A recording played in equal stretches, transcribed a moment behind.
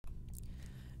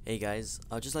Hey guys,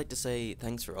 I'd just like to say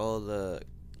thanks for all the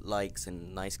likes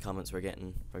and nice comments we're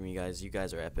getting from you guys. You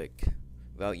guys are epic.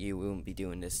 Without you, we wouldn't be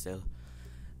doing this still.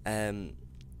 Um,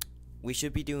 we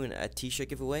should be doing a t-shirt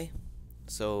giveaway,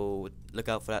 so look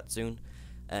out for that soon.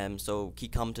 So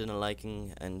keep commenting and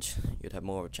liking, and you'd have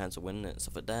more of a chance of winning it and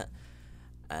stuff like that.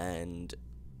 And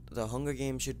the Hunger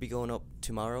Games should be going up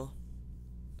tomorrow.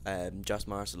 Josh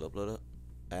Mars will upload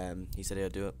it. He said he'll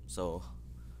do it, so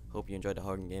hope you enjoyed the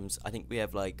Hunger Games. I think we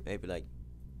have maybe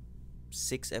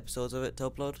 6 episodes of it to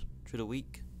upload through the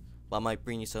week. But I might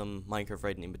bring you some Minecraft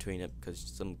writing in between it because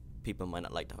some people might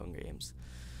not like the Hunger Games.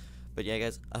 But yeah,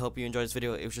 guys, I hope you enjoyed this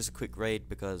video. It was just a quick raid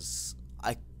because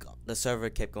the server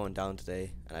kept going down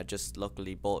today, and I just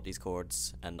luckily bought these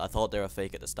cords, and I thought they were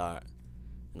fake at the start.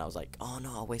 And I was like, oh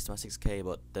no, I wasted my 6k,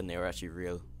 but then they were actually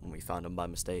real when we found them by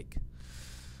mistake.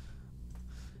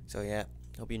 So yeah,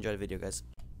 hope you enjoyed the video, guys.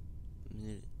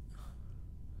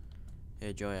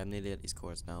 Hey Joy, I'm nearly at these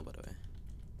cords now, by the way.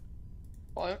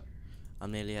 What?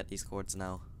 I'm nearly at these cords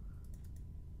now.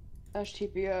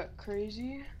 HTP at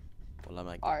crazy. Well, I'm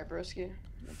like, Alright, broski.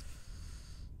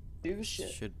 Do shit.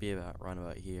 should be round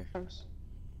about here. Thanks.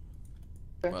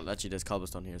 Okay. Well, actually, there's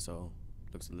cobblestone here, so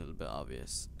looks a little bit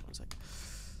obvious. One sec.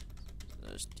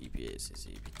 There's DPA,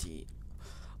 CCPT.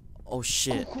 Oh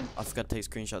shit! Oh, cool. I forgot to take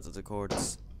screenshots of the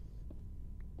cords.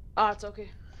 Ah, it's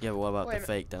okay. Yeah, but what about Wait a the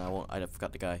fake? Then I won't. I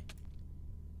forgot the guy.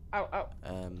 Ow, ow.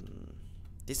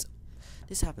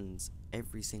 This happens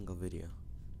every single video.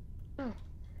 Oh.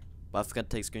 But I forgot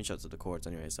to take screenshots of the cords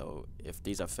anyway. So if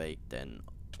these are fake, then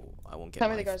I won't get Tell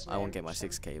me my the guy's I won't name, get my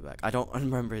just 6k back. I don't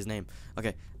remember his name.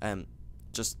 Okay.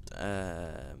 Just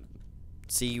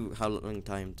see how long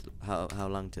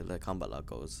till the combat log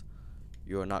goes.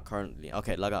 You are not currently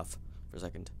okay. Log off for a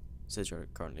second. It says you're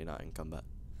currently not in combat.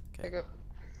 Okay. Pick up.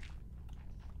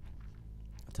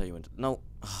 I'll tell you when to. No.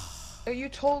 Oh, you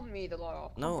told me to log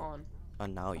off. No. Come on.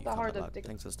 And now you that hard combat to log.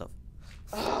 Thanks for the stuff.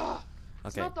 Ah,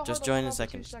 it's Okay, not that just hard to join log in a off for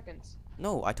second. 2 seconds.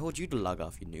 No, I told you to log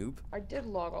off, you noob. I did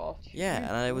log off. Yeah, You-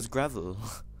 and it was gravel.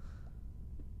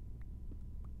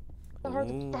 that hard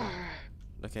Ooh. to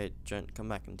Okay, Jen, come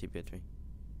back and TP at me.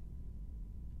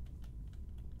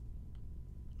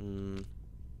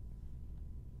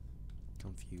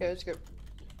 Confused. Okay, let's go.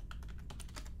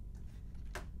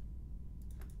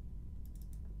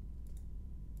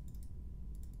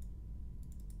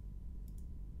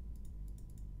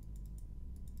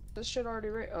 This shit already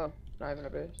oh, not even a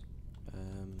base.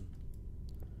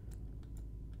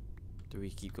 Do we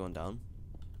keep going down?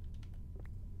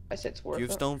 I said it's worth Do you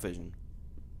have it. stone vision?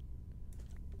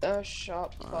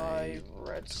 Shop by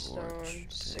Redstone torch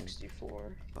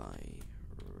 64. By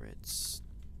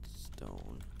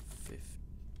redstone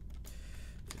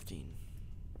 15.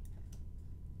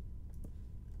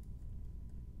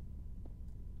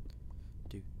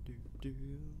 Do.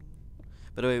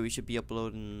 By the way, we should be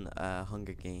uploading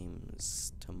Hunger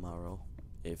Games tomorrow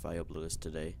if I upload this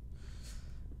today.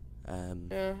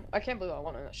 Yeah, I can't believe I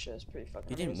won that shit. It's pretty fucking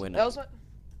You didn't amazing. win That it. was what?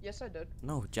 Yes, I did.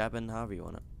 No, Jab and Harvey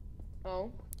won it.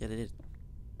 No, Yeah, they did.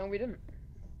 no, we didn't.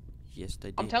 Yes, they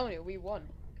did. I'm telling you, we won.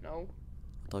 No.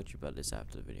 I'll talk to you about this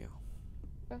after the video.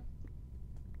 Okay.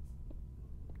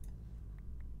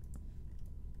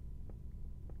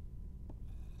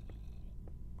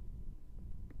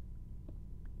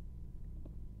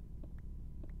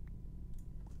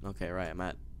 Okay, right, I'm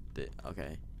at the,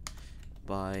 okay.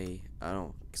 By, I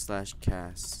don't,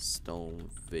 /cast stone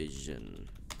vision.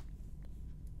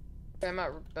 Okay, I'm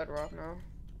at Bedrock now.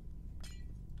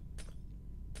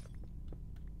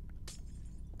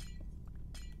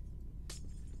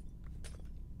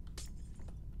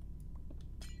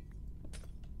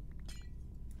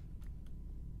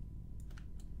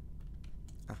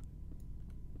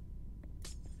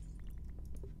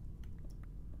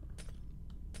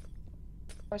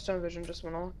 My stone vision just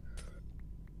went off.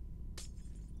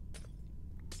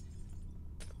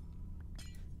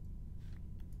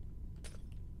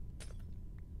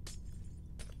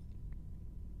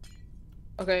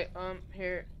 Okay,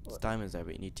 here. There's diamonds there,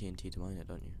 but you need TNT to mine it,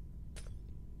 don't you?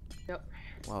 Yep.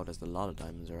 Wow, there's a lot of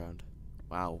diamonds around.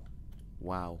 Wow.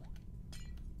 Wow.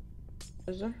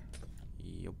 Is there?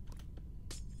 Yup.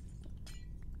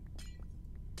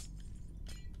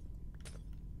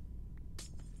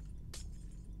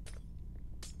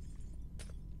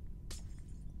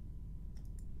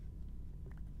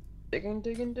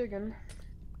 Digging.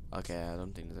 Okay, I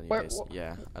don't think there's any Where- base. wh-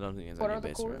 Yeah, I don't think there's what any are the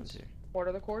base around cords? here. What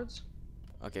are the cords?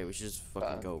 Okay, we should just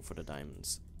fucking go for the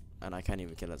diamonds. And I can't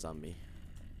even kill a zombie.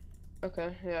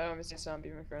 Okay, yeah, I don't see a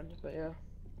zombie, my friend, but yeah.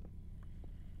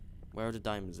 Where are the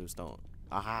diamonds who stone?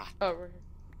 Aha! Oh, we're here.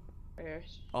 Right here.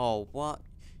 Oh, what?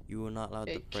 You are not allowed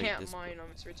They to break can't this. mine them.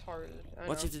 It's retarded. I What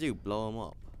know. you have to do? Blow them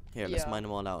up. Here, let's Yeah. mine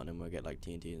them all out, and then we'll get like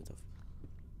TNT and stuff.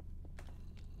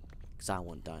 Cause I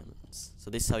want diamonds. So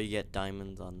this is how you get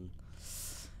diamonds on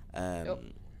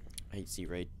HC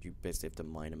raid. You basically have to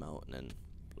mine them out and then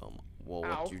blow them up. Whoa! Ow.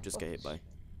 What did you just get hit by?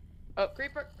 Oh,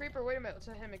 creeper! Creeper! Wait a minute. Let's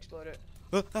let him explode it.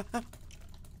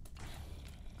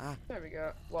 Ah! There we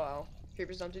go. Wow.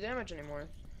 Creepers don't do damage anymore.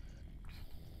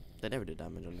 They never did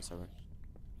damage on the server.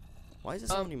 Why is there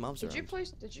so many mobs around?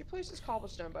 Did you place this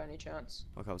cobblestone by any chance?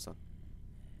 What cobblestone?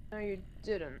 No, you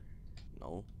didn't.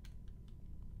 No.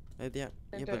 Maybe they aren't.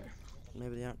 Yeah, but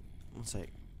maybe they aren't. One sec.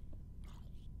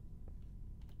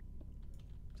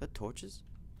 Is that torches?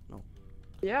 No.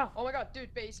 Yeah. Oh my god,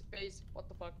 dude, base. What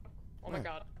the fuck? Oh my Where?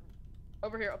 god.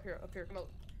 Up here. Come on.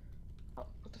 Oh,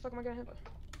 what the fuck am I gonna hit by?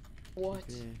 What?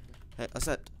 Yeah. Hey,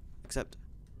 accept. Alright,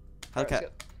 Hellcat. let's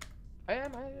go.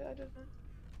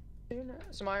 I did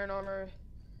some iron armor.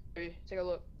 Maybe take a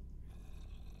look.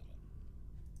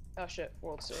 Oh shit,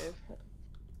 world save.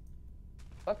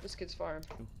 Fuck this kid's farm.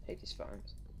 Hate these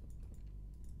farms.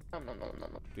 No. Do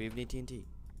we have any TNT?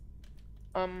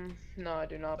 No, I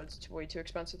do not. It's way too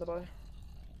expensive to buy.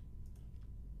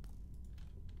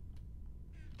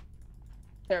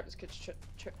 There, this kid's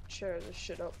share this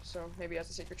shit up, so maybe he has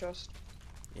a secret chest.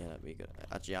 Yeah, that'd be good.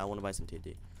 Actually, I want to buy some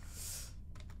TNT.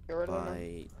 You already know?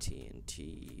 Buy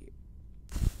TNT.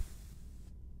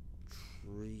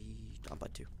 3. I'll buy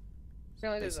 2.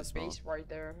 Apparently there's Base is a small. base right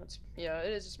there. Yeah,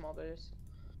 it is a small base.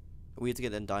 We have to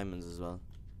get them diamonds as well.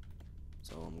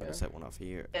 So I'm gonna set one off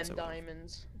here. And set one off-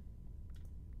 diamonds.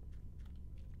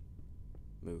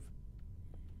 Move.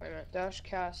 Wait a minute. Dash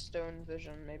cast stone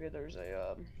vision. Maybe there's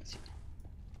a let's see.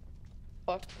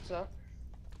 Fuck, what's that?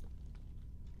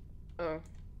 Oh.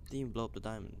 Didn't even blow up the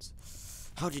diamonds.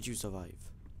 How did you survive?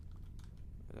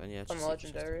 Yeah, I'm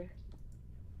legendary.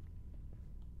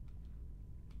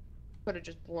 Could have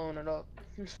just blown it up.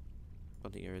 I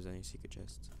don't think there is any secret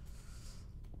chests.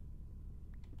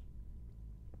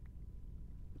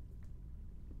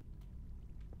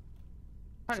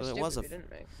 Kinda So it stupid was if you didn't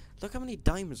make. Look how many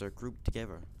diamonds are grouped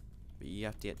together. But you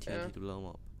have to get TNT Yeah. to blow them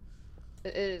up.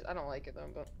 It is. I don't like it though,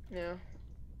 but yeah.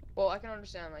 Well, I can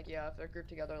understand like yeah, if they're grouped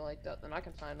together like that, then I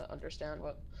can kind of understand.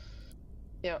 But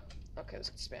yeah. Okay, this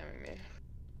is spamming me.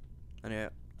 And yeah,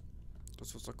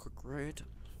 this was a quick raid.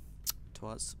 To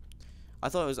us. I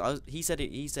thought it was. He said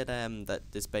that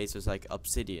this base was like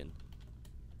obsidian.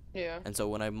 Yeah. And so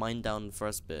when I mined down the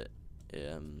first bit,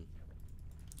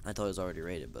 I thought it was already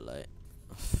raided, but like,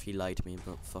 he lied to me.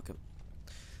 But fuck him.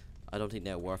 I don't think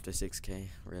they're worth the 6K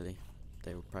really.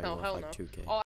 They were probably No, worth hell like no. 2K. Oh,